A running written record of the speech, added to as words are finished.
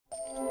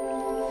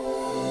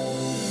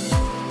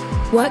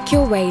Work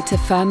your way to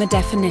firmer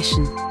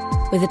definition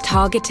with a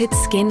targeted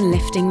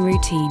skin-lifting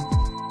routine.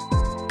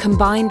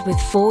 Combined with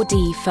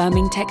 4D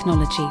firming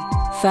technology,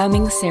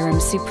 Firming Serum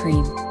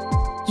Supreme.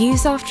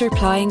 Use after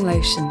applying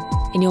lotion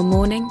in your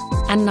morning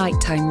and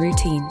nighttime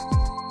routine.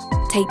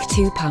 Take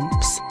 2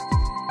 pumps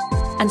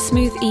and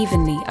smooth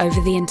evenly over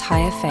the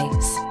entire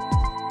face.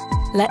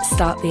 Let's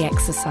start the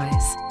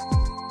exercise.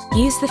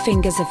 Use the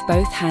fingers of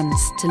both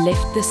hands to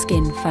lift the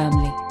skin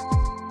firmly.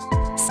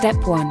 Step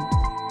 1.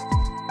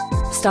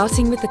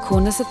 Starting with the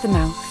corners of the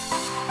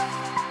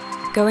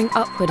mouth, going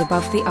upward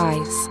above the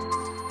eyes,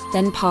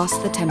 then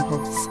past the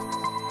temples.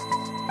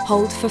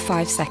 Hold for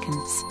 5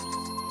 seconds.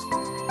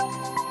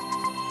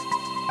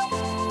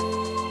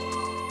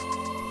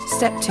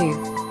 Step 2.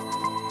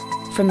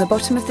 From the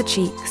bottom of the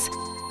cheeks,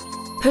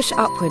 push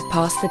upward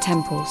past the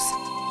temples,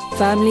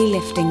 firmly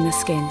lifting the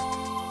skin.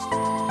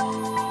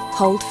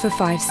 Hold for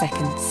 5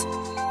 seconds.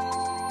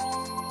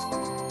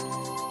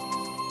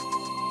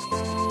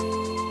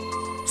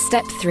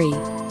 Step 3.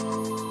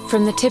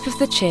 From the tip of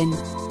the chin,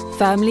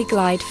 firmly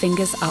glide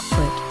fingers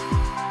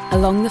upward,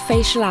 along the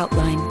facial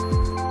outline,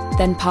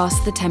 then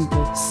past the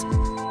temples.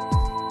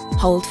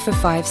 Hold for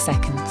 5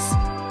 seconds.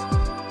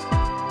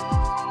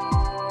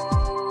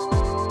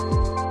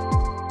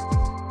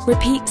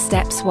 Repeat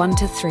steps 1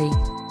 to 3.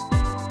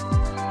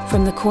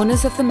 From the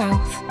corners of the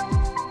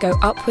mouth, go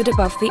upward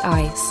above the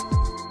eyes,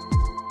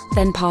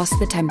 then past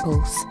the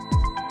temples.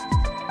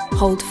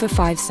 Hold for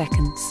 5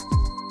 seconds.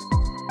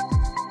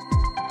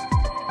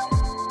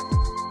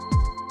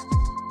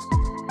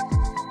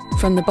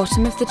 From the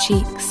bottom of the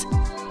cheeks,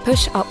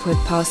 push upward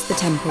past the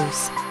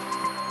temples,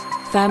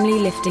 firmly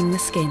lifting the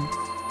skin.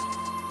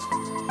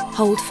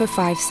 Hold for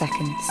 5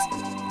 seconds.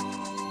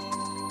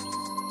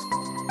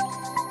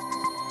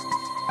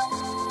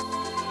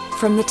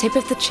 From the tip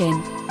of the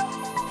chin,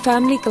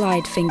 firmly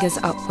glide fingers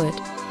upward,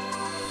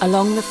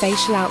 along the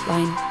facial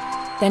outline,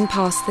 then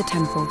past the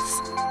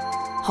temples.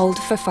 Hold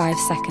for 5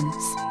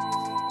 seconds.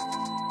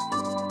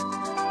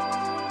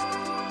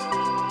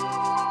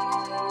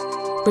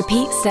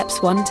 Repeat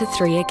steps 1 to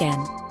 3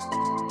 again.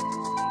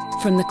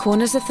 From the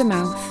corners of the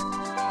mouth,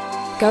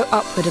 go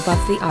upward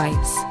above the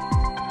eyes,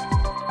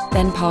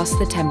 then past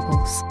the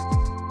temples.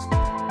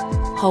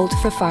 Hold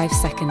for 5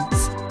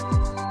 seconds.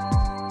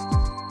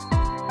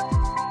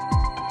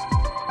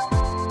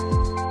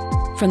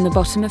 From the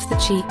bottom of the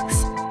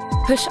cheeks,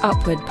 push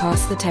upward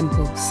past the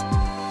temples,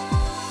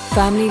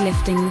 firmly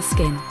lifting the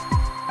skin.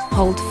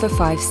 Hold for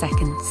 5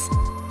 seconds.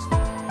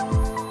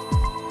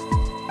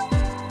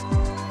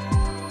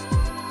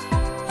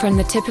 From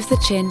the tip of the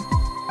chin,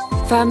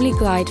 firmly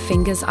glide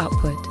fingers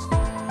upward,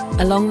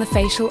 along the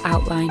facial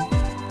outline,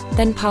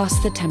 then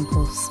past the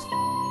temples.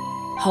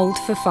 Hold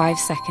for 5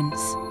 seconds.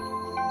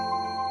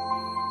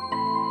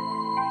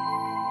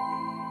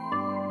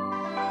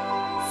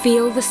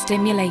 Feel the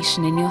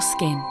stimulation in your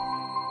skin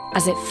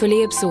as it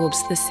fully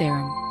absorbs the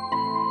serum.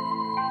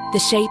 The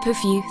shape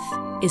of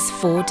youth is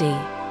 4D.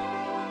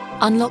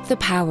 Unlock the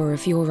power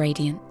of your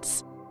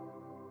radiance.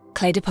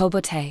 Clé de Peau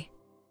Beauté.